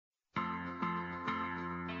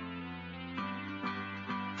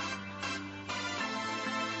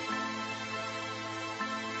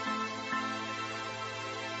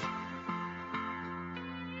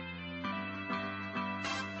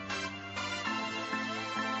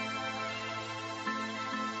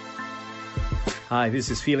Hi,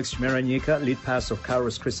 this is Felix Chimeranyika, lead pastor of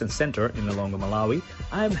Kairos Christian Center in Lilongwe, Malawi.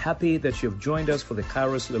 I'm happy that you've joined us for the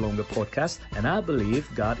Kairos Lilongwe podcast, and I believe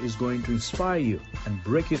God is going to inspire you and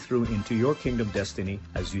break you through into your kingdom destiny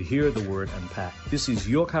as you hear the word unpacked. This is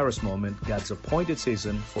your Kairos moment, God's appointed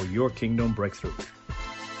season for your kingdom breakthrough.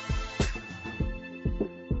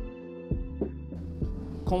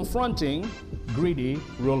 Confronting greedy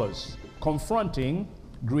rulers. Confronting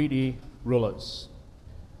greedy rulers.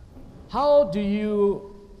 How do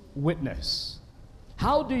you witness?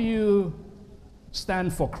 How do you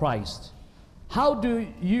stand for Christ? How do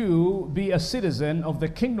you be a citizen of the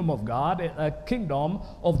kingdom of God, a kingdom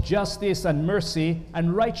of justice and mercy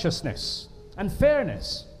and righteousness and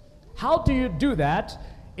fairness? How do you do that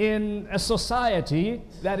in a society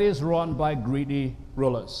that is run by greedy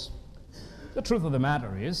rulers? The truth of the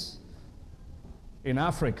matter is, in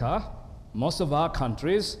Africa, most of our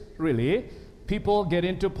countries, really, people get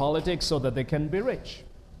into politics so that they can be rich.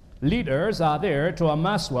 Leaders are there to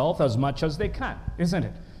amass wealth as much as they can, isn't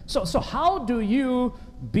it? So how can you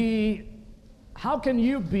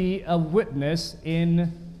be a witness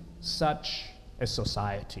in such a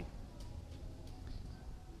society?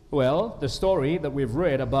 Well, the story that we've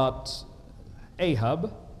read about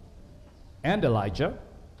Ahab and Elijah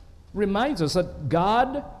reminds us that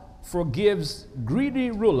God forgives greedy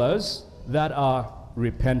rulers that are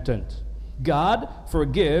repentant. God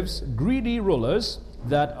forgives greedy rulers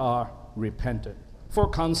that are repentant. 4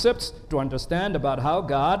 concepts to understand about how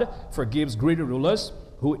God forgives greedy rulers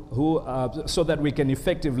so that we can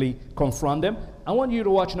effectively confront them. I want you to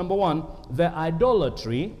watch number 1, the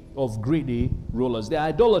idolatry of greedy rulers. The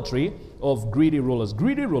idolatry of greedy rulers.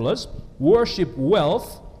 Greedy rulers worship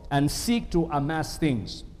wealth and seek to amass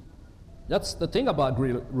things. That's the thing about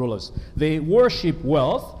greedy rulers. They worship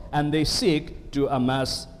wealth and they seek to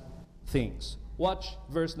amass things. Watch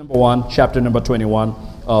verse number 1, chapter number 21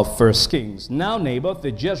 of 1 Kings. Now Naboth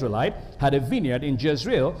the Jezreelite had a vineyard in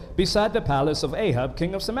Jezreel beside the palace of Ahab,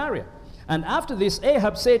 king of Samaria. And after this,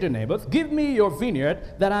 Ahab said to Naboth, "Give me your vineyard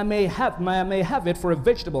that I may have it for a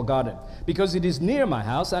vegetable garden, because it is near my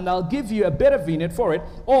house, and I'll give you a better vineyard for it,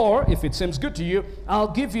 or if it seems good to you, I'll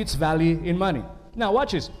give you its value in money." Now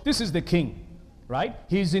watch this. This is the king, right?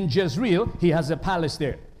 He's in Jezreel. He has a palace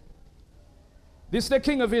there. This is the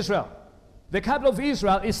king of Israel. The capital of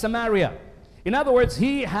Israel is Samaria. In other words,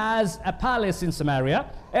 he has a palace in Samaria,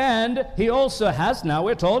 and he also has, now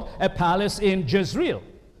we're told, a palace in Jezreel.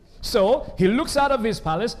 So he looks out of his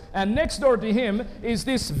palace, and next door to him is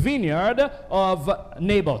this vineyard of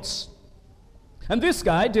Naboth's. And this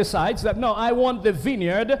guy decides that, no, I want the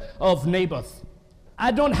vineyard of Naboth.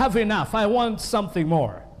 I don't have enough. I want something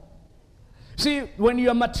more. See, when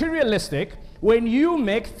you're materialistic, when you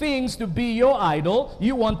make things to be your idol,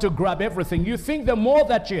 you want to grab everything. You think the more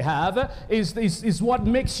that you have is what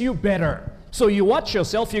makes you better. So you watch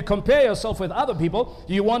yourself, you compare yourself with other people,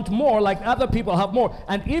 you want more like other people have more.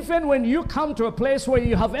 And even when you come to a place where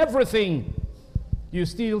you have everything, you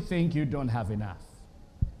still think you don't have enough.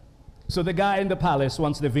 So the guy in the palace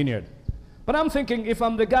wants the vineyard. But I'm thinking, if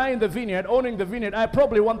I'm the guy in the vineyard, owning the vineyard, I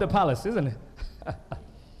probably want the palace, isn't it?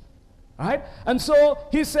 Right? And so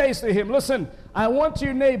he says to him, "Listen, I want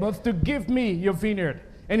you, Naboth, to give me your vineyard.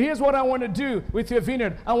 And here's what I want to do with your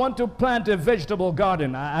vineyard. I want to plant a vegetable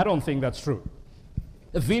garden." I don't think that's true.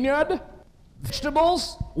 A vineyard,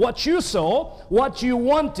 vegetables, what you saw, what you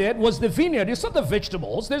wanted was the vineyard. It's not the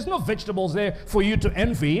vegetables. There's no vegetables there for you to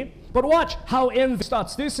envy. But watch how envy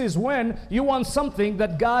starts. This is when you want something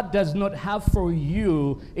that God does not have for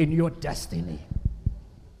you in your destiny.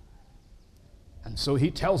 And so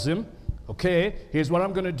he tells him, "Okay, here's what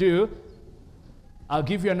I'm going to do. I'll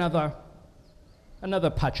give you another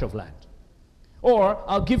patch of land. Or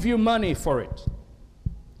I'll give you money for it."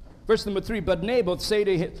 Verse number 3, "But Naboth said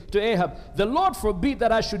to Ahab, 'The Lord forbid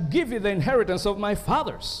that I should give you the inheritance of my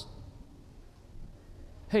fathers.'"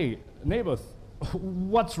 Hey, Naboth,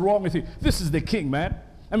 what's wrong with you? This is the king, man.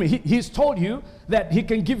 I mean, he's told you that he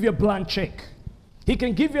can give you a blank check. He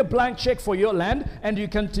can give you a blank check for your land, and you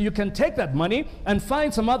can take that money and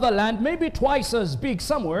find some other land, maybe twice as big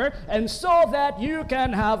somewhere, and so that you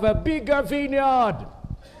can have a bigger vineyard.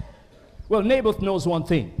 Well, Naboth knows one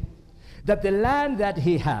thing, that the land that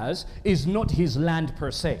he has is not his land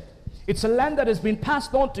per se. It's a land that has been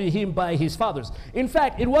passed on to him by his fathers. In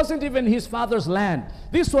fact, it wasn't even his father's land.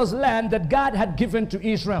 This was land that God had given to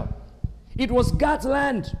Israel. It was God's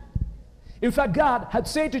land. In fact, God had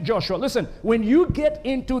said to Joshua, "Listen, when you get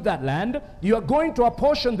into that land, you are going to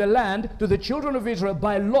apportion the land to the children of Israel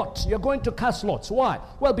by lot. You're going to cast lots." Why?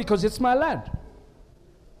 Well, because it's my land.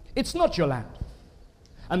 It's not your land.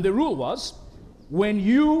 And the rule was, when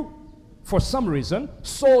you for some reason,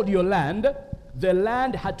 sold your land, the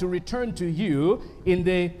land had to return to you in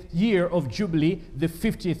the year of Jubilee, the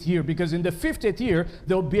 50th year. Because in the 50th year,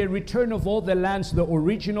 there will be a return of all the lands to the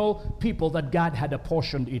original people that God had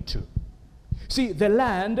apportioned it to. See, the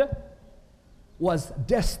land was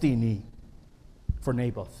destiny for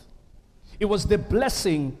Naboth. It was the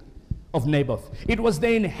blessing of Naboth. It was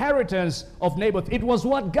the inheritance of Naboth. It was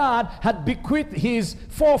what God had bequeathed his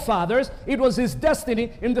forefathers. It was his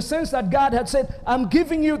destiny, in the sense that God had said, I'm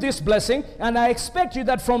giving you this blessing, and I expect you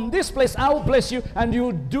that from this place I will bless you, and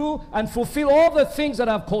you do and fulfill all the things that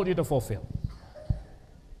I've called you to fulfill.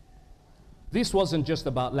 This wasn't just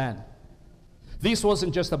about land. This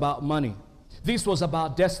wasn't just about money. This was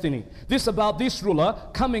about destiny. This about this ruler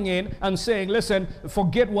coming in and saying, listen,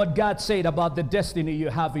 forget what God said about the destiny you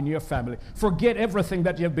have in your family. Forget everything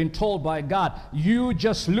that you've been told by God. You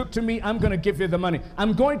just look to me. I'm going to give you the money.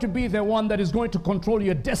 I'm going to be the one that is going to control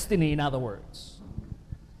your destiny, in other words.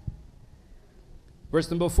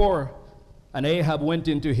 Verse number 4. And Ahab went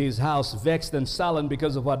into his house vexed and sullen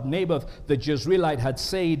because of what Naboth the Jezreelite had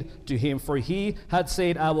said to him. For he had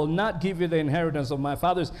said, I will not give you the inheritance of my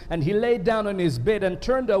fathers. And he lay down on his bed and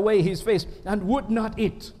turned away his face and would not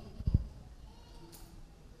eat.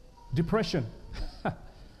 Depression.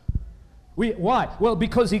 Why? Well,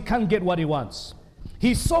 because he can't get what he wants.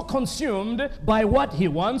 He's so consumed by what he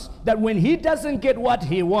wants that when he doesn't get what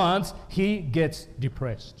he wants, he gets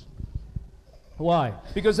depressed. Why?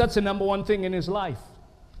 Because that's the number one thing in his life.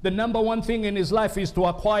 The number one thing in his life is to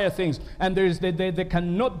acquire things. And there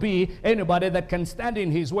cannot be anybody that can stand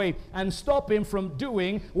in his way and stop him from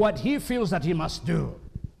doing what he feels that he must do.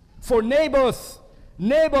 For Naboth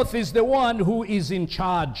is the one who is in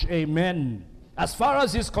charge. Amen. As far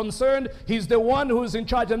as he's concerned, he's the one who is in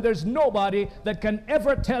charge, and there's nobody that can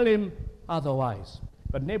ever tell him otherwise.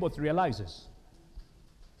 But Naboth realizes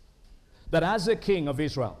that as a king of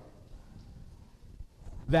Israel,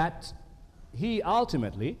 that he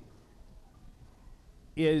ultimately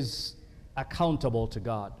is accountable to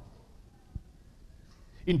God.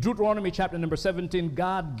 In Deuteronomy chapter number 17,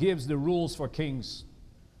 God gives the rules for kings.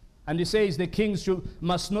 And he says the king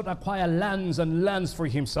must not acquire lands and lands for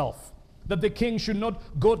himself. That the king should not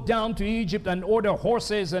go down to Egypt and order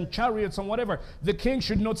horses and chariots and whatever. The king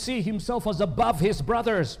should not see himself as above his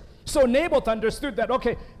brothers. So Naboth understood that,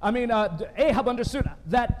 Ahab understood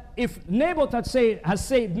that if Naboth has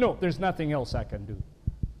said, no, there's nothing else I can do.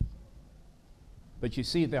 But you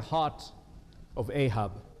see, the heart of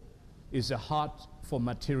Ahab is a heart for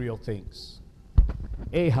material things.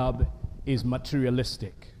 Ahab is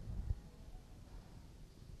materialistic.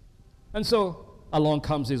 And so along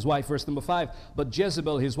comes his wife, verse number 5. But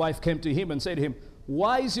Jezebel, his wife, came to him and said to him,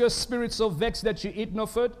 why is your spirit so vexed that you eat no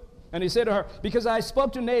food? And he said to her, because I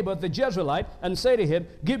spoke to Naboth the Jezreelite and said to him,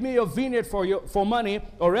 give me your vineyard for money,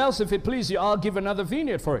 or else if it please you, I'll give another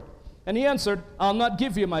vineyard for it. And he answered, I'll not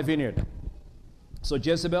give you my vineyard. So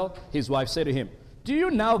Jezebel, his wife, said to him, do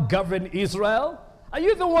you now govern Israel? Are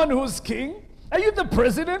you the one who's king? Are you the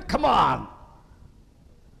president? Come on.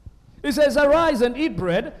 He says, arise and eat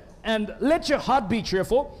bread, and let your heart be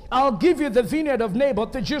cheerful. I'll give you the vineyard of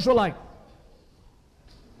Naboth the Jezreelite.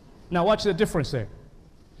 Now watch the difference there.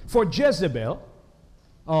 For Jezebel,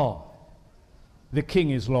 the king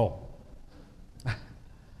is low.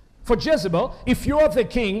 For Jezebel, if you're the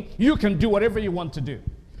king, you can do whatever you want to do.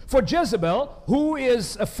 For Jezebel, who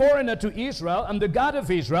is a foreigner to Israel and the God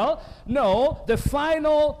of Israel, no, the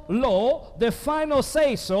final law, the final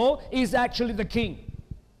say-so is actually the king.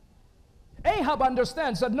 Ahab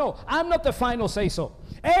understands that, no, I'm not the final say-so.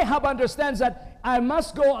 Ahab understands that I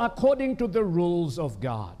must go according to the rules of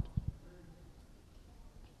God.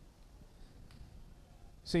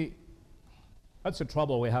 See, that's the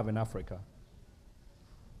trouble we have in Africa.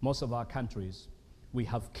 Most of our countries, we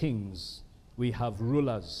have kings, we have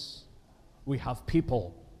rulers, we have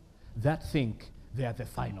people that think they are the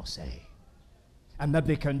final say, and that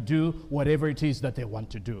they can do whatever it is that they want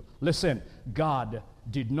to do. Listen, God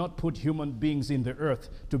did not put human beings in the earth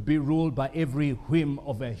to be ruled by every whim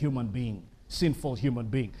of a human being. Sinful human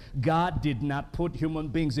being. God did not put human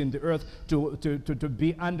beings in the earth to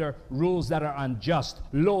be under rules that are unjust,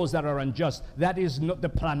 laws that are unjust. That is not the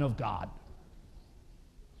plan of God.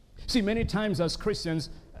 See, many times as Christians,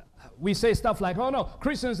 we say stuff like, oh no,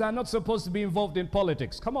 Christians are not supposed to be involved in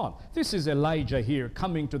politics. Come on, this is Elijah here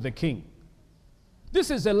coming to the king.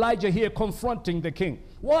 This is Elijah here confronting the king.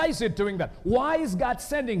 Why is he doing that? Why is God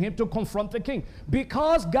sending him to confront the king?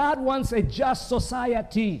 Because God wants a just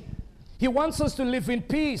society. He wants us to live in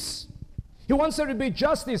peace. He wants there to be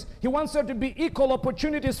justice. He wants there to be equal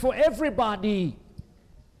opportunities for everybody.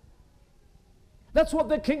 That's what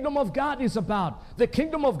the kingdom of God is about. The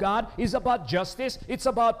kingdom of God is about justice. It's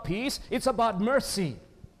about peace. It's about mercy.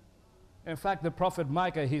 In fact, the prophet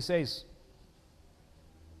Micah, he says,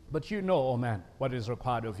 but you know, O man, what is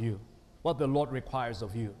required of you, what the Lord requires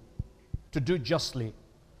of you, to do justly,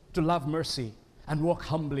 to love mercy, and walk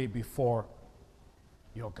humbly before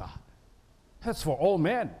your God. That's for all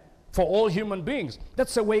men, for all human beings.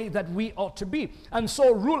 That's the way that we ought to be. And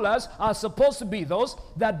so rulers are supposed to be those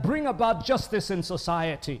that bring about justice in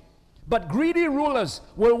society. But greedy rulers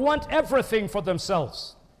will want everything for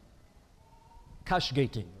themselves. Cash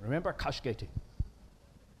gating. Remember cash gating?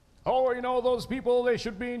 Oh, you know, those people, they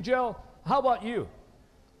should be in jail. How about you?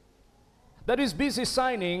 That is busy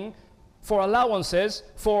signing for allowances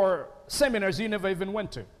for seminars you never even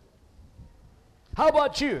went to. How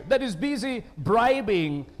about you that is busy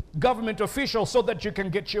bribing government officials so that you can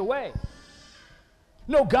get your way?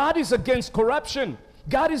 No, God is against corruption.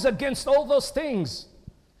 God is against all those things.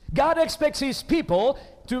 God expects his people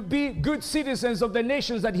to be good citizens of the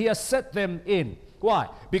nations that he has set them in. Why?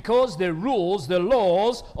 Because the rules, the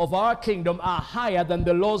laws of our kingdom are higher than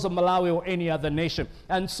the laws of Malawi or any other nation.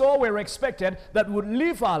 And so we're expected that we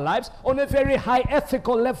live our lives on a very high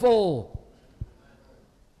ethical level.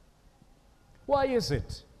 Why is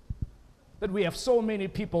it that we have so many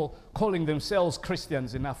people calling themselves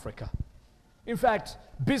Christians in Africa? In fact,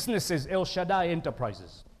 businesses, El Shaddai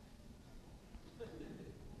Enterprises,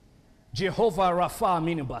 Jehovah Rapha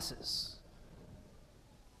minibuses,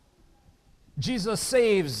 Jesus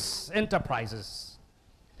Saves Enterprises.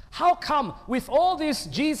 How come with all this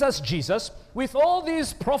Jesus, with all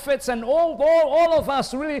these prophets and all of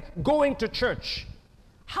us really going to church,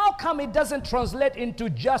 how come it doesn't translate into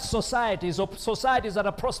just societies or societies that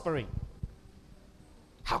are prospering?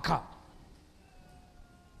 How come?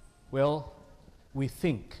 Well, we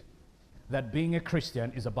think that being a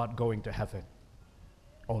Christian is about going to heaven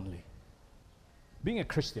only. Being a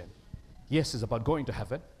Christian, yes, is about going to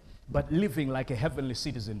heaven, but living like a heavenly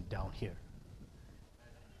citizen down here.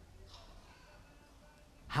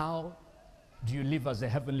 How do you live as a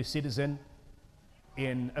heavenly citizen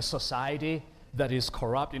in a society that is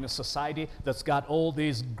corrupt, in a society that's got all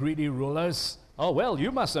these greedy rulers? Oh, well,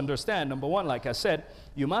 you must understand, number one, like I said,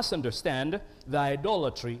 you must understand the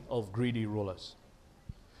idolatry of greedy rulers.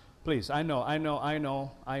 Please, I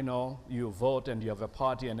know you vote and you have a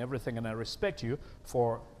party and everything, and I respect you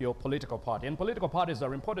for your political party. And political parties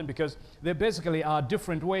are important because they basically are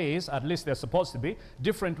different ways, at least they're supposed to be,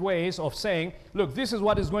 different ways of saying, look, this is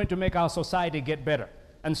what is going to make our society get better.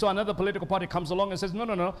 And so another political party comes along and says,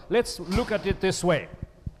 no, let's look at it this way.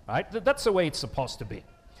 Right? That's the way it's supposed to be.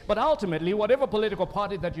 But ultimately, whatever political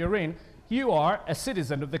party that you're in, you are a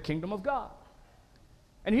citizen of the kingdom of God.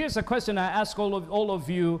 And here's a question I ask all of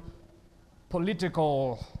you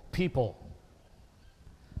political people.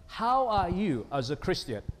 How are you as a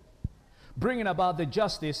Christian bringing about the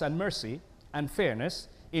justice and mercy and fairness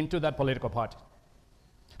into that political party?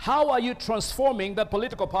 How are you transforming that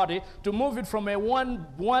political party to move it from a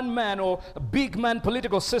one man or a big man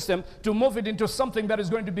political system to move it into something that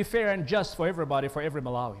is going to be fair and just for everybody, for every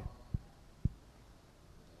Malawian?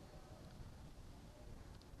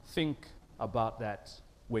 Think about that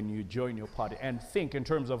when you join your party, and think in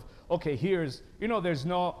terms of, okay, here's, you know, there's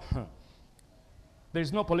no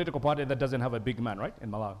political party that doesn't have a big man, right, in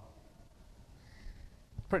Malawi?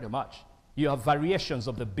 Pretty much. You have variations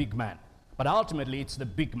of the big man, but ultimately it's the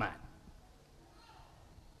big man.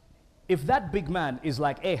 If that big man is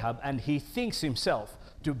like Ahab and he thinks himself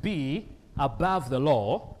to be above the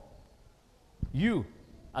law, you,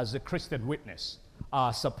 as a Christian witness,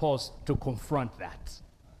 are supposed to confront that.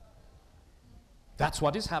 That's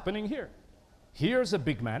what is happening here. Here's a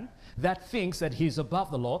big man that thinks that he's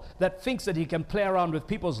above the law, that thinks that he can play around with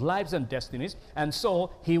people's lives and destinies, and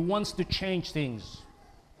so he wants to change things.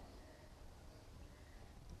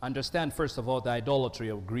 Understand, first of all, the idolatry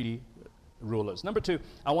of greedy rulers. Number two,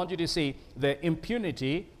 I want you to see the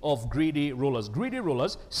impunity of greedy rulers. Greedy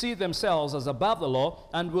rulers see themselves as above the law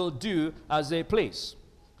and will do as they please.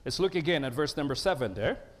 Let's look again at verse number 7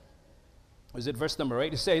 there. Is it verse number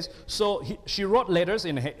 8? It says, so she wrote letters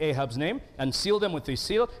in Ahab's name and sealed them with his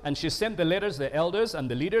seal, and she sent the letters the elders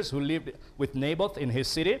and the leaders who lived with Naboth in his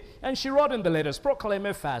city. And she wrote in the letters, proclaim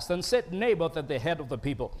a fast, and set Naboth at the head of the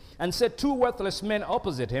people, and set two worthless men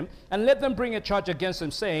opposite him, and let them bring a charge against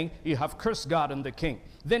him, saying, you have cursed God and the king.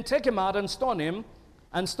 Then take him out and stone him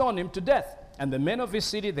to death. And the men of his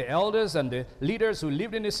city, the elders and the leaders who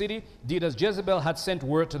lived in the city, did as Jezebel had sent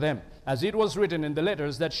word to them, as it was written in the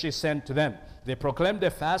letters that she sent to them. They proclaimed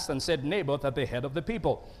their fast and set Naboth at the head of the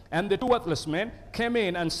people. And the two worthless men came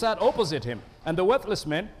in and sat opposite him. And the worthless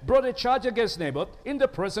men brought a charge against Naboth in the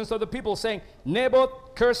presence of the people, saying,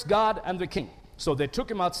 Naboth cursed God and the king. So they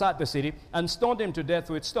took him outside the city and stoned him to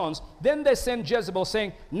death with stones. Then they sent Jezebel,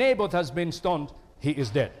 saying, Naboth has been stoned, he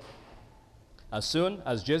is dead. As soon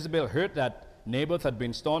as Jezebel heard that Naboth had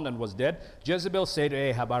been stoned and was dead, Jezebel said to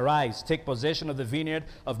Ahab, Arise, take possession of the vineyard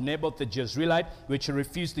of Naboth the Jezreelite, which he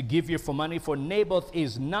refused to give you for money, for Naboth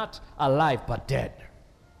is not alive but dead.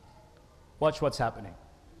 Watch what's happening.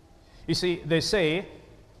 You see, they say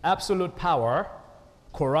absolute power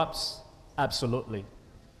corrupts absolutely.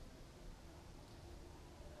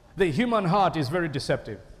 The human heart is very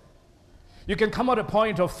deceptive. You can come at a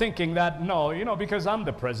point of thinking that, no, because I'm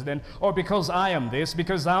the president, or because I am this,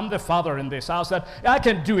 because I'm the father in this house, that I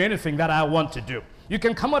can do anything that I want to do. You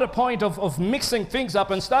can come at a point of mixing things up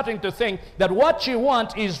and starting to think that what you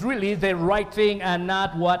want is really the right thing and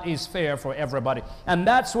not what is fair for everybody. And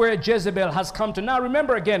that's where Jezebel has come to. Now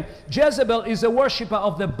remember again, Jezebel is a worshiper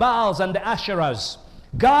of the Baals and the Asherahs.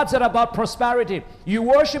 Gods are about prosperity. You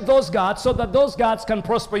worship those gods so that those gods can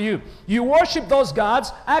prosper you. You worship those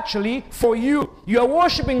gods actually for you. You are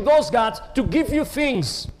worshiping those gods to give you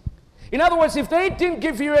things. In other words, if they didn't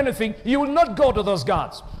give you anything, you will not go to those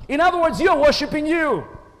gods. In other words, you're worshiping you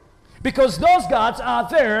because those gods are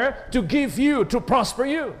there to give you, to prosper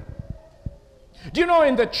you. Do you know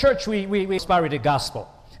in the church we prosperity gospel?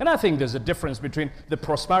 And I think there's a difference between the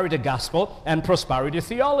prosperity gospel and prosperity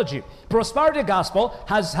theology. Prosperity gospel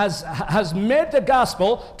has made the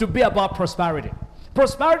gospel to be about prosperity.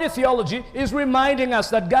 Prosperity theology is reminding us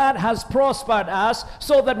that God has prospered us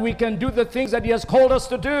so that we can do the things that He has called us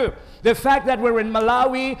to do. The fact that we're in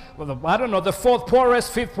Malawi, the fourth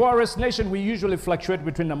poorest, fifth poorest nation, we usually fluctuate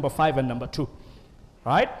between number 5 and number 2,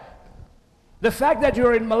 right? The fact that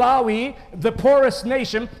you're in Malawi, the poorest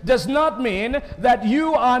nation, does not mean that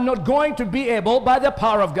you are not going to be able, by the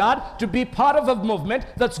power of God, to be part of a movement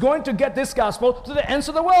that's going to get this gospel to the ends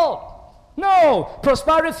of the world. No!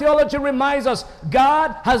 Prosperity theology reminds us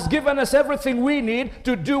God has given us everything we need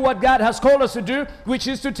to do what God has called us to do, which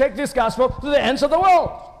is to take this gospel to the ends of the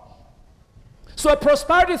world. So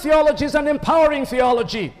prosperity theology is an empowering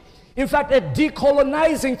theology. In fact, a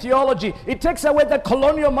decolonizing theology. It takes away the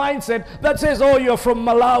colonial mindset that says, oh, you're from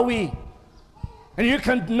Malawi and you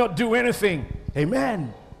cannot do anything.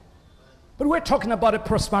 Amen. But we're talking about a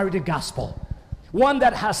prosperity gospel. One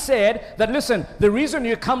that has said that, listen, the reason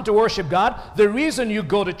you come to worship God, the reason you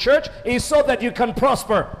go to church is so that you can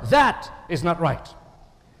prosper. That is not right.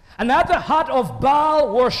 And at the heart of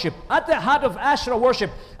Baal worship, at the heart of Asherah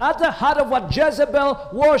worship, at the heart of what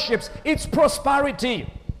Jezebel worships, it's prosperity.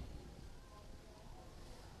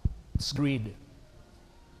 It's greed.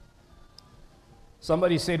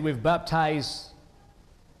 Somebody said we've baptized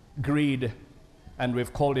greed and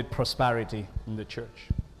we've called it prosperity in the church.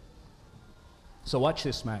 So watch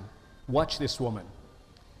this man, watch this woman.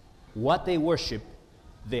 What they worship,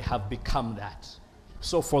 they have become that.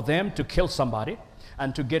 So for them to kill somebody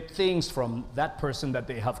and to get things from that person that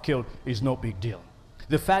they have killed is no big deal.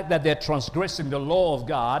 The fact that they're transgressing the law of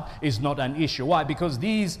God is not an issue. Why? Because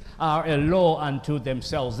these are a law unto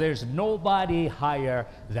themselves. There's nobody higher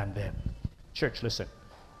than them. Church, listen.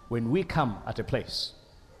 When we come at a place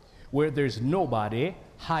where there's nobody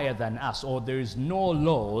higher than us, or there's no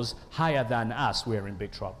laws higher than us, we're in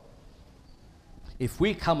big trouble. If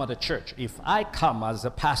we come at a church, if I come as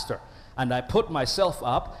a pastor, and I put myself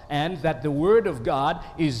up, and that the word of God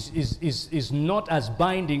is not as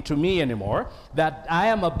binding to me anymore, that I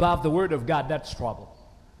am above the word of God, that's trouble.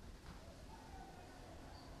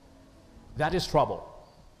 That is trouble.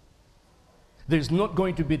 There's not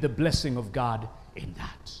going to be the blessing of God in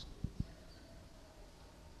that.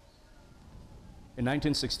 In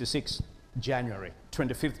 1966, January,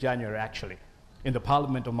 25th January actually, in the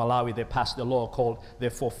Parliament of Malawi, they passed a law called the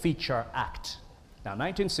Forfeiture Act. Now,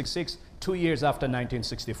 1966, 2 years after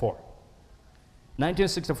 1964.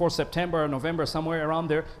 1964, September or November, somewhere around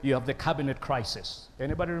there, you have the cabinet crisis.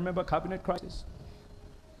 Anybody remember cabinet crisis?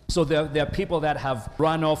 So there are people that have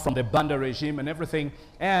run off from the Banda regime and everything.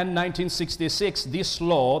 And 1966, this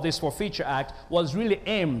law, this Forfeiture Act, was really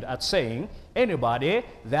aimed at saying anybody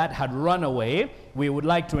that had run away, we would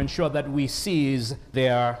like to ensure that we seize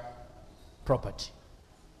their property.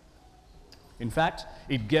 In fact,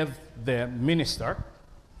 it gave the minister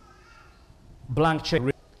blank check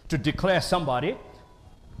to declare somebody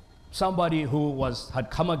who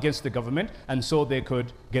had come against the government, and so they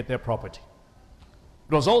could get their property.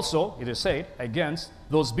 It was also, it is said, against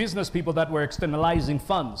those business people that were externalizing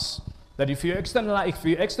funds. That if you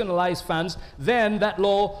externalize funds, then that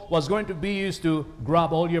law was going to be used to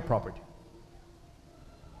grab all your property.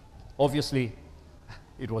 Obviously,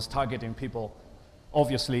 it was targeting people.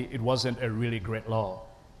 Obviously, it wasn't a really great law.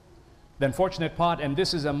 The unfortunate part, and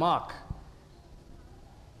this is a mark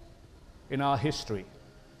in our history,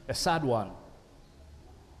 a sad one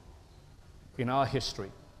in our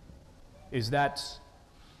history, is that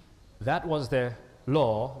that was the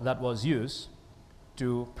law that was used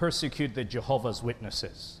to persecute the Jehovah's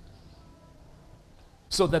Witnesses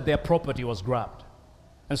so that their property was grabbed.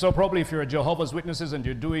 And so probably if you're a Jehovah's Witnesses and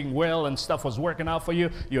you're doing well and stuff was working out for you,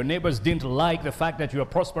 your neighbors didn't like the fact that you are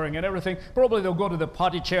prospering and everything, probably they'll go to the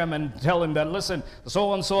party chairman and tell him that, listen,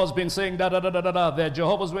 so-and-so has been saying da-da-da-da-da-da, they're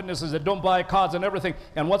Jehovah's Witnesses, they don't buy cards and everything,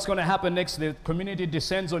 and what's going to happen next? The community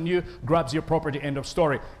descends on you, grabs your property, end of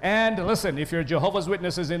story. And listen, if you're Jehovah's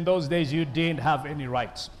Witnesses in those days, you didn't have any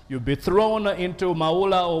rights. You'd be thrown into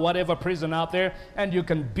Maula or whatever prison out there, and you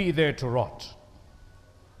can be there to rot.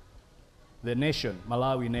 The nation,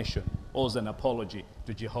 Malawi nation, owes an apology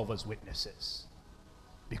to Jehovah's Witnesses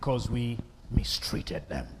because we mistreated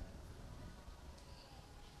them.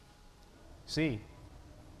 See,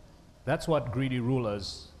 that's what greedy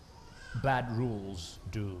rulers, bad rules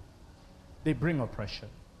do. They bring oppression.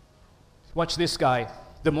 Watch this guy.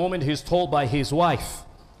 The moment he's told by his wife,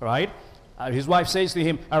 right? His wife says to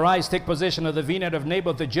him, arise, take possession of the vineyard of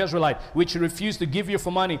Naboth the Jezreelite, which he refused to give you for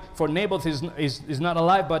money, for Naboth is not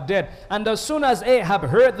alive but dead. And as soon as Ahab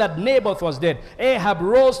heard that Naboth was dead, Ahab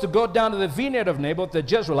rose to go down to the vineyard of Naboth the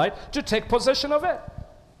Jezreelite to take possession of it.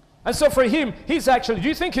 And so for him, he's actually, do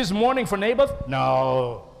you think he's mourning for Naboth?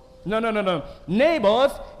 No. No.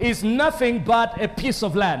 Naboth is nothing but a piece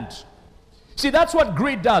of land. See, that's what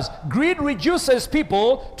greed does. Greed reduces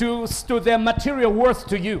people to their material worth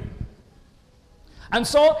to you. And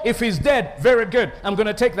so, if he's dead, very good, I'm going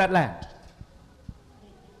to take that land.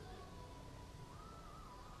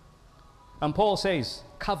 And Paul says,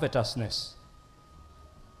 covetousness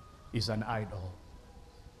is an idol.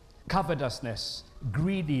 Covetousness,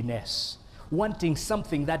 greediness, wanting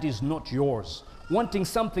something that is not yours, wanting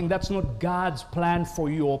something that's not God's plan for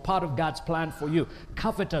you or part of God's plan for you.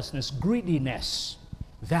 Covetousness, greediness,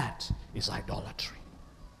 that is idolatry.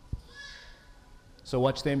 So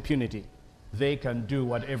watch the impunity. They can do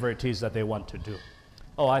whatever it is that they want to do.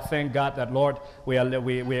 Oh, I thank God that, Lord, we are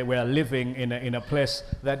living in a place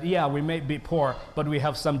that, yeah, we may be poor, but we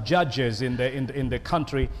have some judges in the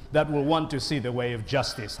country that will want to see the way of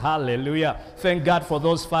justice. Hallelujah. Thank God for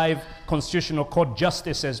those 5 constitutional court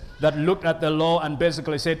justices that looked at the law and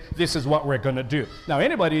basically said, this is what we're going to do. Now,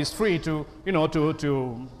 anybody is free to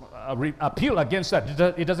appeal against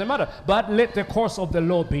that. It doesn't matter. But let the course of the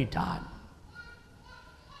law be done.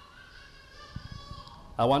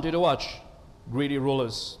 I want you to watch greedy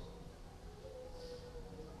rulers.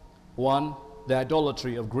 1, the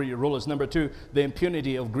idolatry of greedy rulers. Number 2, the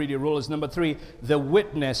impunity of greedy rulers. Number 3, the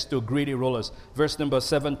witness to greedy rulers. Verse number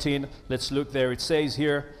 17, let's look there. It says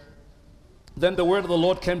here, then the word of the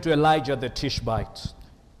Lord came to Elijah the Tishbite.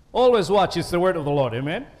 Always watch, it's the word of the Lord,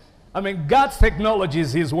 amen? I mean, God's technology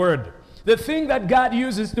is His word. The thing that God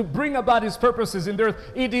uses to bring about His purposes in the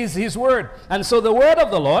earth, it is His word. And so the word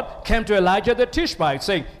of the Lord came to Elijah the Tishbite,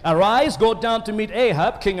 saying, arise, go down to meet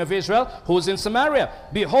Ahab, king of Israel, who is in Samaria.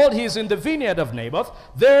 Behold, he is in the vineyard of Naboth,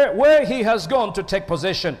 there where he has gone to take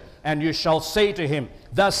possession. And you shall say to him,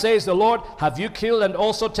 thus says the Lord, have you killed and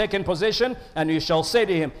also taken possession? And you shall say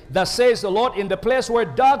to him, thus says the Lord, in the place where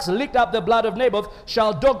dogs licked up the blood of Naboth,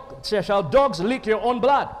 shall dogs lick your own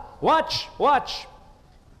blood. Watch.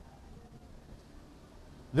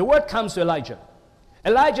 The word comes to Elijah.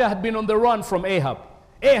 Elijah had been on the run from Ahab.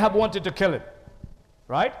 Ahab wanted to kill him,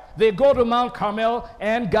 right? They go to Mount Carmel,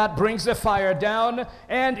 and God brings the fire down,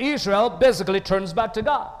 and Israel basically turns back to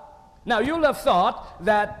God. Now, you'll have thought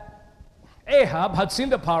that Ahab had seen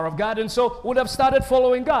the power of God, and so would have started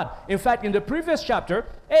following God. In fact, in the previous chapter,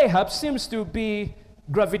 Ahab seems to be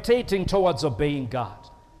gravitating towards obeying God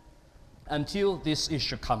until this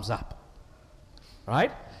issue comes up,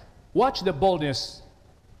 right? Watch the boldness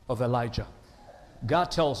of Elijah.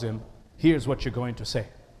 God tells him, here's what you're going to say.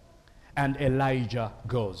 And Elijah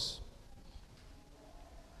goes.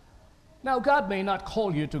 Now, God may not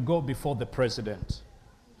call you to go before the president,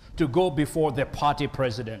 to go before the party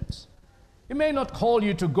president. He may not call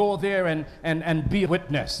you to go there and be a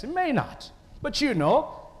witness. He may not. But you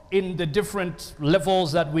know, in the different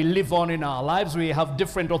levels that we live on in our lives, we have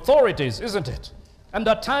different authorities, isn't it? And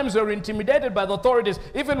at times we're intimidated by the authorities.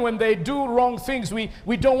 Even when they do wrong things, we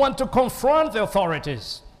don't want to confront the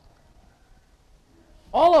authorities.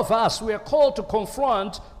 All of us, we are called to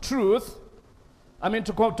confront truth. I mean,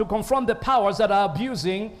 to confront the powers that are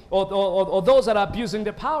abusing, or those that are abusing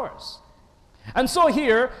the powers. And so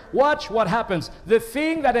here, watch what happens. The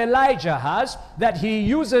thing that Elijah has, that he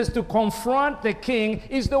uses to confront the king,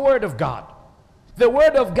 is the word of God. The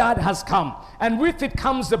word of God has come, and with it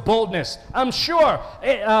comes the boldness. I'm sure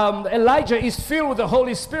Elijah is filled with the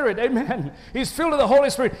Holy Spirit. Amen. He's filled with the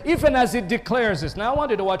Holy Spirit, even as he declares this. Now I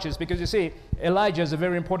want you to watch this, because you see, Elijah is a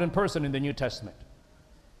very important person in the New Testament.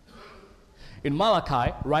 In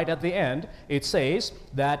Malachi, right at the end, it says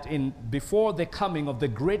that before the coming of the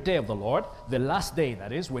great day of the Lord, the last day,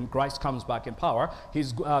 that is, when Christ comes back in power,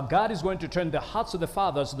 God is going to turn the hearts of the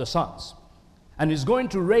fathers to the sons. And he's going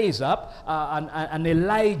to raise up an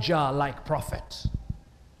Elijah-like prophet.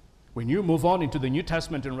 When you move on into the New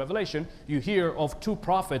Testament in Revelation, you hear of two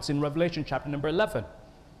prophets in Revelation chapter number 11.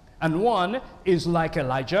 And one is like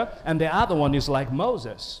Elijah, and the other one is like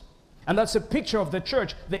Moses. And that's a picture of the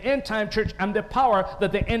church, the end-time church, and the power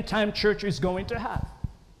that the end-time church is going to have.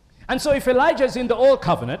 And so if Elijah is in the Old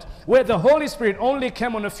Covenant, where the Holy Spirit only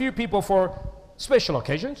came on a few people for special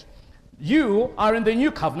occasions, you are in the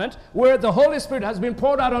New Covenant, where the Holy Spirit has been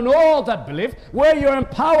poured out on all that believe, where you're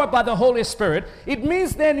empowered by the Holy Spirit. It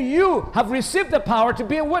means then you have received the power to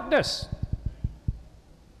be a witness.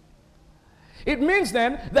 It means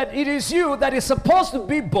then that it is you that is supposed to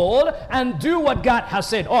be bold and do what God has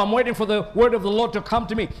said. Oh, I'm waiting for the word of the Lord to come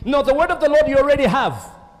to me. No, the word of the Lord you already have.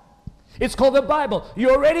 It's called the Bible.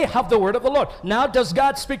 You already have the word of the Lord. Now, does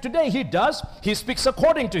God speak today? He does. He speaks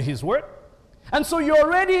according to his word. And so you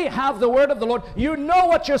already have the word of the Lord. You know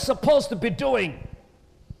what you're supposed to be doing.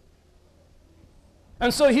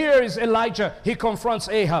 And so here is Elijah. He confronts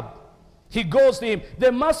Ahab. He goes to him.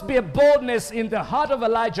 There must be a boldness in the heart of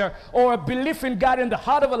Elijah, or a belief in God in the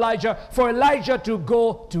heart of Elijah, for Elijah to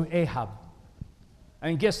go to Ahab.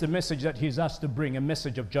 And guess the message that he's asked to bring, a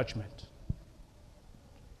message of judgment.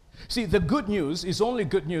 See, the good news is only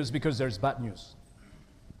good news because there's bad news.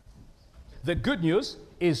 The good news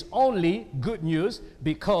is only good news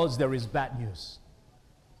because there is bad news.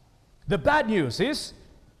 The bad news is,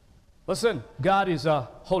 listen, God is a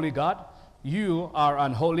holy God. You are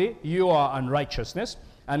unholy, you are unrighteousness,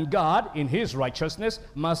 and God, in his righteousness,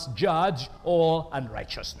 must judge all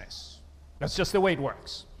unrighteousness. That's just the way it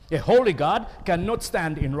works. A holy God cannot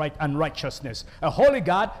stand in unrighteousness. A holy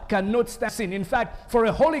God cannot stand sin. In fact, for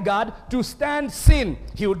a holy God to stand sin,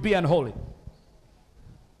 he would be unholy.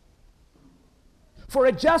 For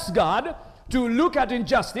a just God to look at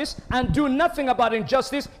injustice and do nothing about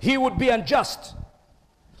injustice, he would be unjust.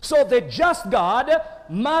 So the just God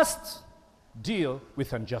must deal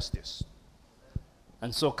with injustice.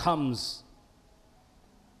 And so comes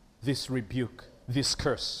this rebuke, this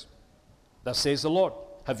curse. Thus says the Lord,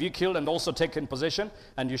 have you killed and also taken possession?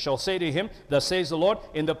 And you shall say to him, thus says the Lord,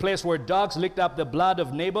 in the place where dogs licked up the blood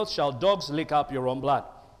of Naboth, shall dogs lick up your own blood.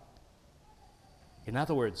 In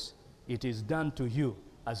other words, it is done to you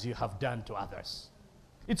as you have done to others.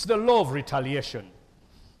 It's the law of retaliation.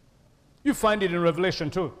 You find it in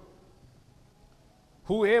Revelation 2.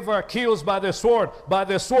 Whoever kills by the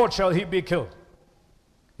sword shall he be killed.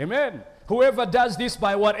 Amen. Whoever does this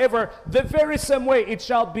by whatever, the very same way it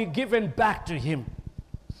shall be given back to him.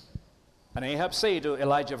 And Ahab said to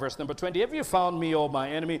Elijah, verse number 20, have you found me, O my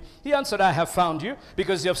enemy? He answered, I have found you,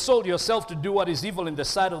 because you have sold yourself to do what is evil in the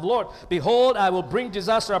sight of the Lord. Behold, I will bring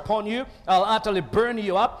disaster upon you. I'll utterly burn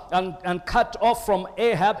you up and cut off from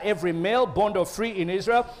Ahab every male, bond or free in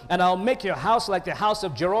Israel. And I'll make your house like the house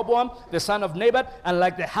of Jeroboam, the son of Nebat, and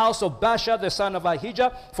like the house of Baasha, the son of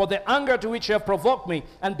Ahijah, for the anger to which you have provoked me,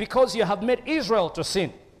 and because you have made Israel to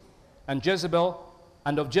sin.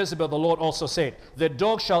 And of Jezebel the Lord also said, the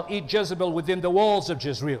dog shall eat Jezebel within the walls of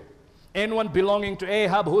Jezreel. Anyone belonging to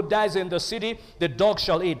Ahab who dies in the city, the dog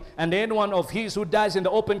shall eat. And anyone of his who dies in the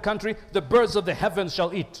open country, the birds of the heavens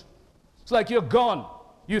shall eat. It's like you're gone.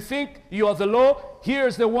 You think you are the law.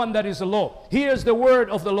 Here's the one that is the law. Here's the word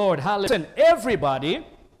of the Lord. Hallelujah. Listen, everybody,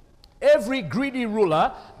 every greedy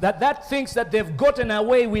ruler that thinks that they've gotten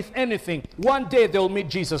away with anything, one day they'll meet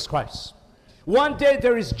Jesus Christ. One day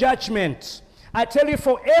there is judgment. I tell you,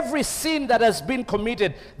 for every sin that has been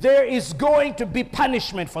committed, there is going to be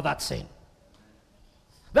punishment for that sin.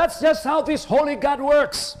 That's just how this holy God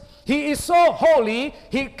works. He is so holy,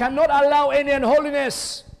 he cannot allow any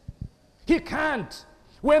unholiness. He can't.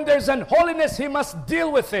 When there's unholiness, he must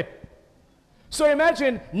deal with it. So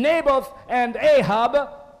imagine Naboth and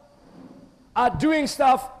Ahab are doing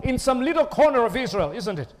stuff in some little corner of Israel,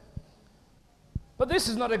 isn't it? But this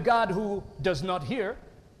is not a God who does not hear.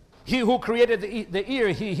 He who created the ear,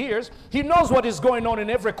 he hears. He knows what is going on in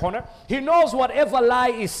every corner. He knows whatever lie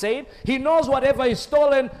is said. He knows whatever is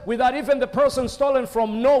stolen without even the person stolen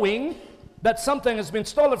from knowing that something has been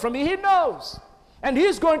stolen from him. He knows. And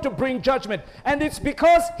he's going to bring judgment. And it's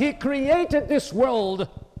because he created this world.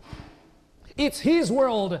 It's his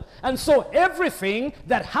world. And so everything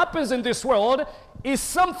that happens in this world is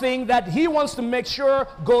something that he wants to make sure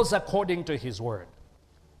goes according to his word.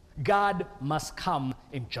 God must come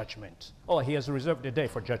in judgment. Oh, he has reserved a day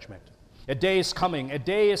for judgment. A day is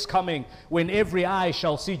coming when every eye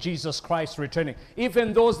shall see Jesus Christ returning.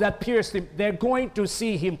 Even those that pierced him, they're going to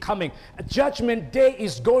see him coming. A judgment day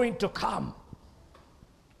is going to come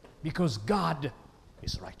because God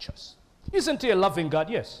is righteous. Isn't he a loving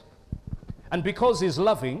God? Yes. And because he's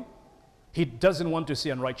loving, he doesn't want to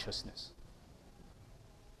see unrighteousness.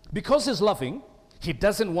 Because he's loving, he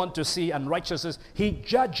doesn't want to see unrighteousness. He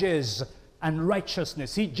judges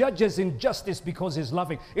unrighteousness. He judges injustice because he's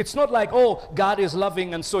loving. It's not like, oh, God is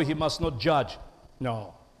loving and so he must not judge.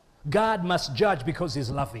 No. God must judge because he's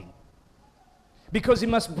loving. Because he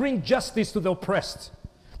must bring justice to the oppressed.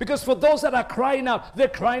 Because for those that are crying out, they're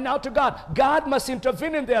crying out to God. God must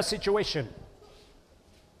intervene in their situation.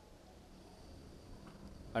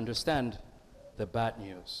 Understand the bad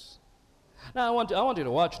news. Now I want you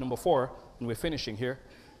to watch number 4, and we're finishing here.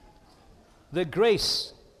 The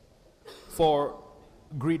grace for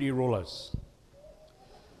greedy rulers.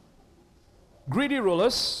 Greedy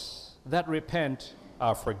rulers that repent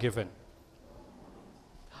are forgiven.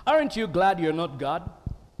 Aren't you glad you're not God?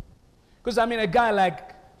 Because I mean, a guy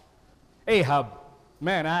like Ahab,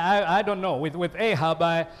 man, I don't know. With Ahab,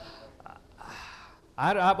 I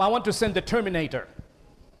want to send the Terminator.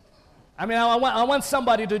 I mean, I want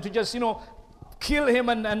somebody to just, kill him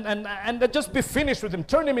and just be finished with him,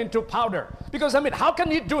 turn him into powder. Because, I mean, how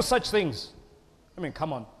can he do such things? I mean,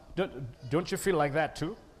 come on. Don't you feel like that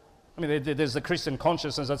too? I mean, there's the Christian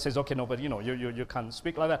consciousness that says, okay, no, but, you can't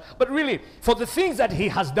speak like that. But really, for the things that he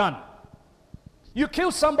has done, you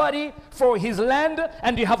kill somebody for his land,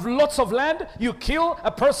 and you have lots of land, you kill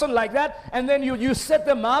a person like that, and then you set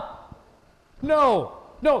them up? No,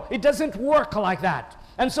 it doesn't work like that.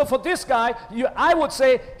 And so for this guy, I would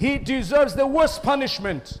say he deserves the worst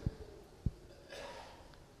punishment.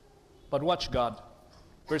 But watch God.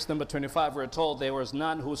 Verse number 25, we're told, there was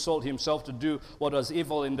none who sold himself to do what was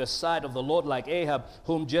evil in the sight of the Lord like Ahab,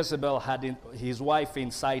 whom Jezebel had his wife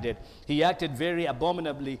incited. He acted very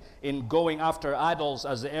abominably in going after idols,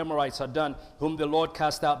 as the Amorites had done, whom the Lord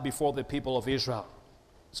cast out before the people of Israel.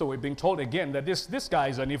 So we're being told again that this guy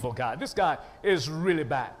is an evil guy. This guy is really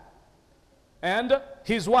bad. And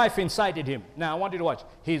his wife incited him. Now I want you to watch.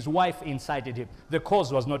 His wife incited him. The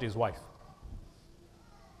cause was not his wife.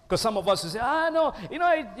 Because some of us will say, no,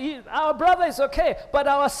 our brother is okay, but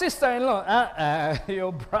our sister-in-law,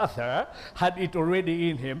 your brother had it already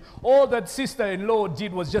in him. All that sister-in-law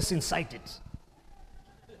did was just incite it.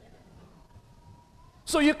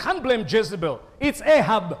 So you can't blame Jezebel. It's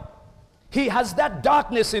Ahab. He has that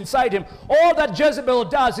darkness inside him. All that Jezebel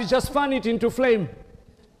does is just fan it into flame.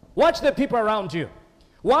 Watch the people around you.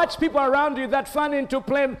 Watch people around you that fan into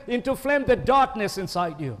flame the darkness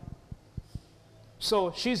inside you.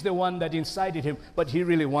 So she's the one that incited him, but he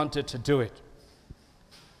really wanted to do it.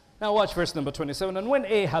 Now watch verse number 27. And when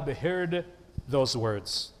Ahab heard those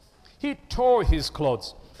words, he tore his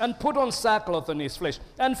clothes and put on sackcloth on his flesh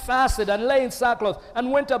and fasted and lay in sackcloth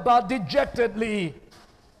and went about dejectedly.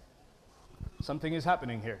 Something is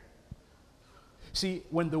happening here. See,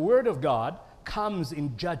 when the word of God comes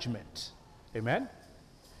in judgment, amen,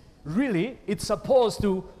 really it's supposed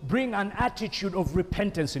to bring an attitude of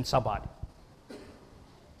repentance in somebody.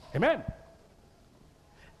 Amen.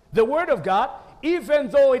 The word of God, even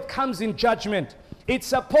though it comes in judgment, it's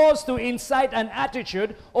supposed to incite an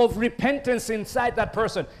attitude of repentance inside that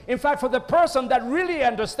person. In fact, for the person that really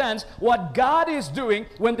understands what God is doing,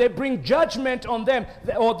 when they bring judgment on them,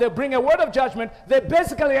 or they bring a word of judgment, they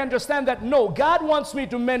basically understand that, no, God wants me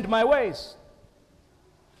to mend my ways.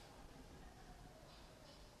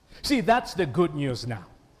 See, that's the good news now.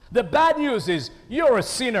 The bad news is you're a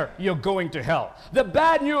sinner, you're going to hell. The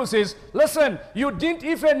bad news is, listen, you didn't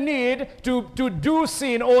even need to do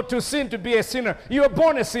sin or to sin to be a sinner. You were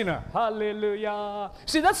born a sinner. Hallelujah.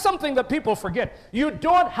 See, that's something that people forget. You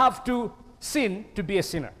don't have to sin to be a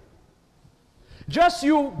sinner. Just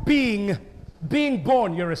you being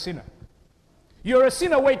born, you're a sinner. You're a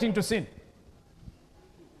sinner waiting to sin.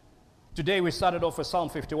 Today we started off with Psalm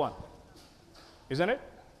 51. Isn't it?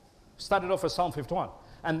 Started off with Psalm 51.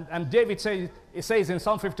 And David says in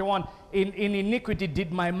Psalm 51, in iniquity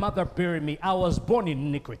did my mother bury me. I was born in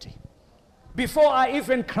iniquity. Before I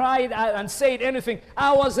even cried and said anything,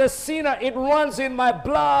 I was a sinner. It runs in my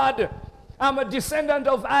blood. I'm a descendant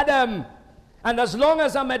of Adam. And as long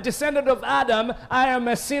as I'm a descendant of Adam, I am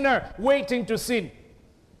a sinner waiting to sin.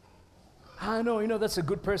 I know, that's a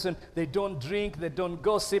good person. They don't drink, they don't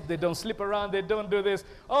gossip, they don't sleep around, they don't do this.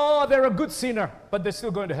 Oh, they're a good sinner, but they're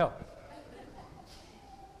still going to hell.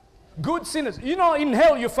 Good sinners. In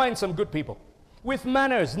hell you find some good people. With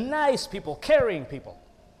manners, nice people, caring people.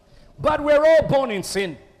 But we're all born in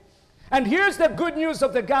sin. And here's the good news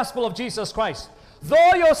of the gospel of Jesus Christ.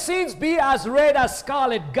 Though your sins be as red as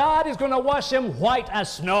scarlet, God is going to wash them white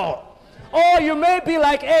as snow. Or you may be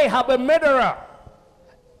like Ahab, a murderer.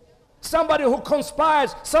 Somebody who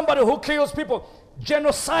conspires, somebody who kills people.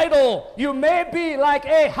 Genocidal. You may be like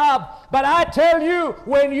Ahab, but I tell you,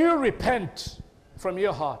 when you repent from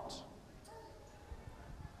your heart,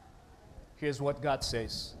 here's what God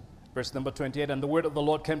says. Verse number 28, and the word of the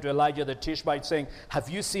Lord came to Elijah the Tishbite, saying, have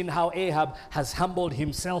you seen how Ahab has humbled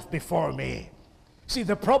himself before me? See,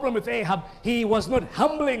 the problem with Ahab, he was not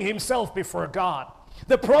humbling himself before God.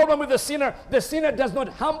 The problem with the sinner does not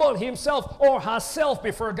humble himself or herself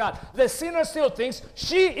before God. The sinner still thinks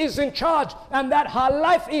she is in charge and that her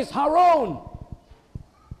life is her own.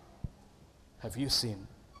 Have you seen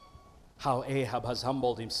how Ahab has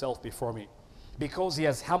humbled himself before me? Because he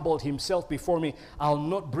has humbled himself before me, I'll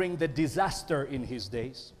not bring the disaster in his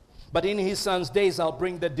days, but in his son's days I'll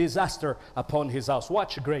bring the disaster upon his house.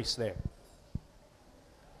 Watch grace there.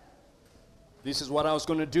 This is what I was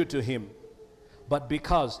going to do to him, but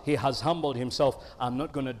because he has humbled himself, I'm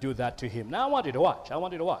not going to do that to him. Now I want you to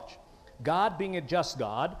watch. God, being a just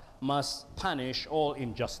God, must punish all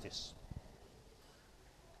injustice.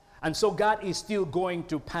 And so God is still going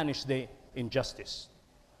to punish the injustice.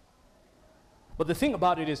 But the thing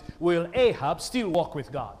about it is, will Ahab still walk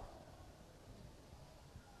with God?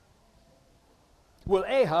 Will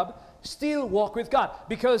Ahab still walk with God?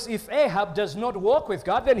 Because if Ahab does not walk with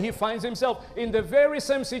God, then he finds himself in the very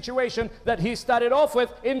same situation that he started off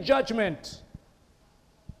with in judgment.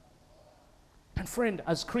 And friend,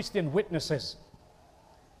 as Christian witnesses,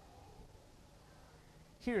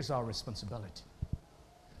 here's our responsibility.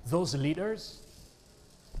 Those leaders,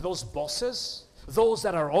 those bosses, those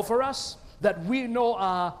that are over us, that we know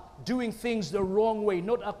are doing things the wrong way,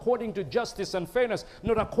 not according to justice and fairness,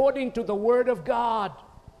 not according to the Word of God.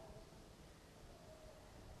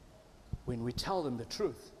 When we tell them the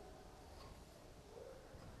truth,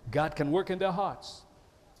 God can work in their hearts.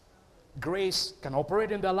 Grace can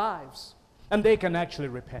operate in their lives, and they can actually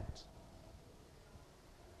repent.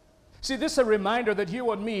 See, this is a reminder that you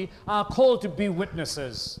and me are called to be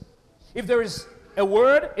witnesses. If there is a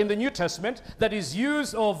word in the New Testament that is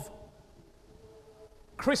used of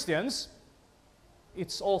Christians,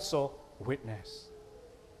 it's also witness.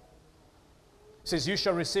 It says, you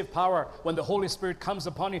shall receive power when the Holy Spirit comes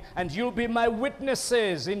upon you, and you'll be my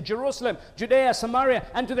witnesses in Jerusalem, Judea, Samaria,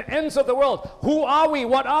 and to the ends of the world. Who are we?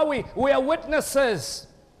 What are we? We are witnesses.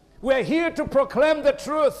 We're here to proclaim the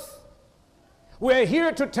truth. We're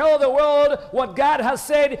here to tell the world what God has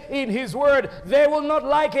said in His Word. They will not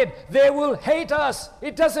like it. They will hate us.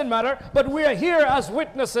 It doesn't matter. But we are here as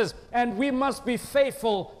witnesses, and we must be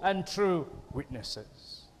faithful and true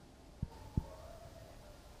witnesses.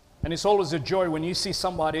 And it's always a joy when you see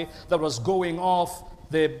somebody that was going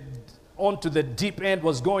onto the deep end,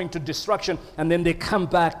 was going to destruction, and then they come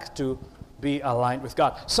back to be aligned with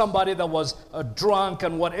God. Somebody that was drunk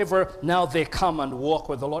and whatever, now they come and walk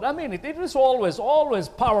with the Lord. I mean, it is always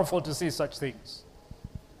powerful to see such things.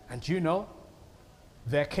 And you know,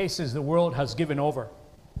 there are cases the world has given up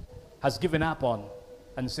on,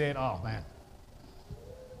 and said, oh man,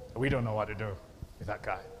 we don't know what to do with that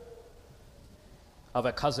guy. I have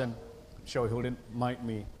a cousin, I'm sure he wouldn't mind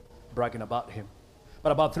me bragging about him,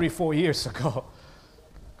 but about 3-4 years ago,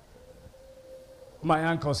 my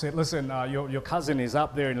uncle said, listen, your cousin is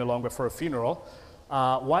up there in Lilongwe for a funeral.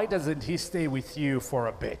 Why doesn't he stay with you for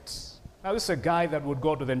a bit? Now, this is a guy that would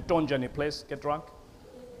go to the Ntonjani place, get drunk,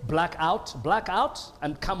 black out,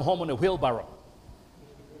 and come home on a wheelbarrow.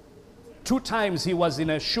 2 times he was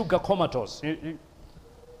in a sugar comatose. You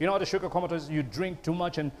know what a sugar comatose is? You drink too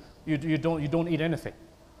much and you don't eat anything.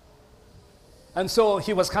 And so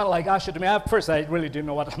he was kind of like ushered to me. At first, I really didn't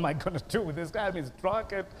know what am I going to do with this guy. I mean, he's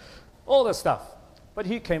drunk and all that stuff. But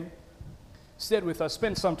he came, stayed with us,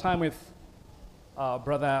 spent some time with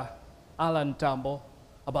Brother Alan Tambo,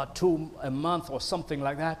 about a month or something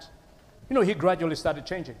like that. You know, he gradually started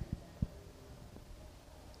changing.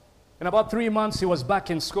 In about 3 months, he was back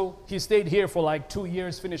in school. He stayed here for like 2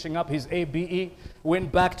 years, finishing up his ABE,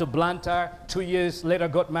 went back to Blantyre, 2 years later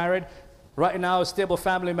got married, Right now, a stable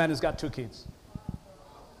family man has got 2 kids.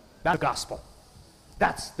 That's the gospel.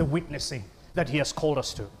 That's the witnessing that he has called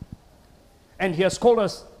us to. And he has called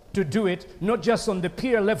us to do it not just on the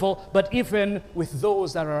peer level, but even with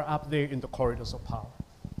those that are up there in the corridors of power.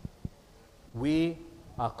 We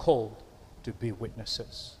are called to be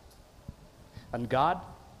witnesses. And God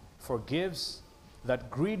forgives that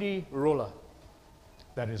greedy ruler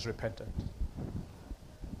that is repentant.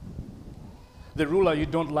 The ruler you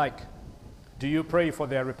don't like, do you pray for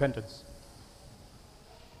their repentance?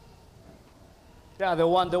 Yeah, the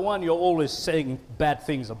one you're always saying bad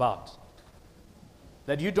things about,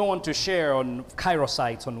 that you don't want to share on Kairos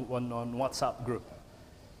sites, on WhatsApp group.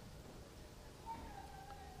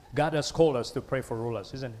 God has called us to pray for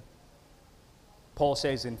rulers, isn't it? Paul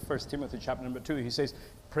says in 1 Timothy chapter number 2, he says,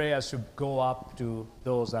 prayers should go up to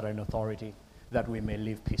those that are in authority, that we may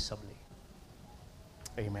live peaceably.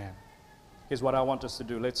 Amen. Here's what I want us to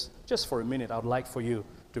do. Let's, just for a minute, I would like for you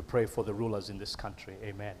to pray for the rulers in this country.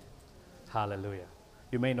 Amen. Hallelujah.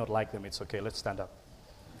 You may not like them. It's okay. Let's stand up.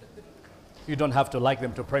 You don't have to like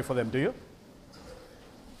them to pray for them, do you?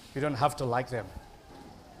 You don't have to like them.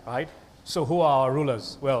 Right? So who are our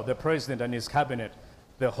rulers? Well, the president and his cabinet,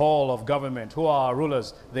 the whole of government. Who are our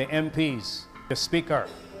rulers? The MPs, the speaker,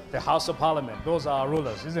 the House of Parliament. Those are our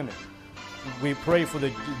rulers, isn't it? We pray for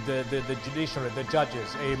the judiciary, the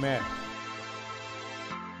judges. Amen.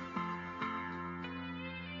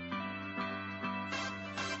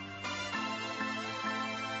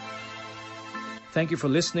 Thank you for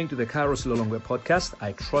listening to the Kairos Lilongwe podcast.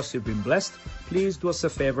 I trust you've been blessed. Please do us a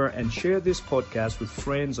favor and share this podcast with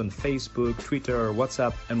friends on Facebook, Twitter, or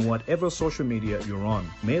WhatsApp, and whatever social media you're on.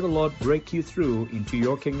 May the Lord break you through into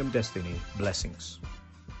your kingdom destiny. Blessings.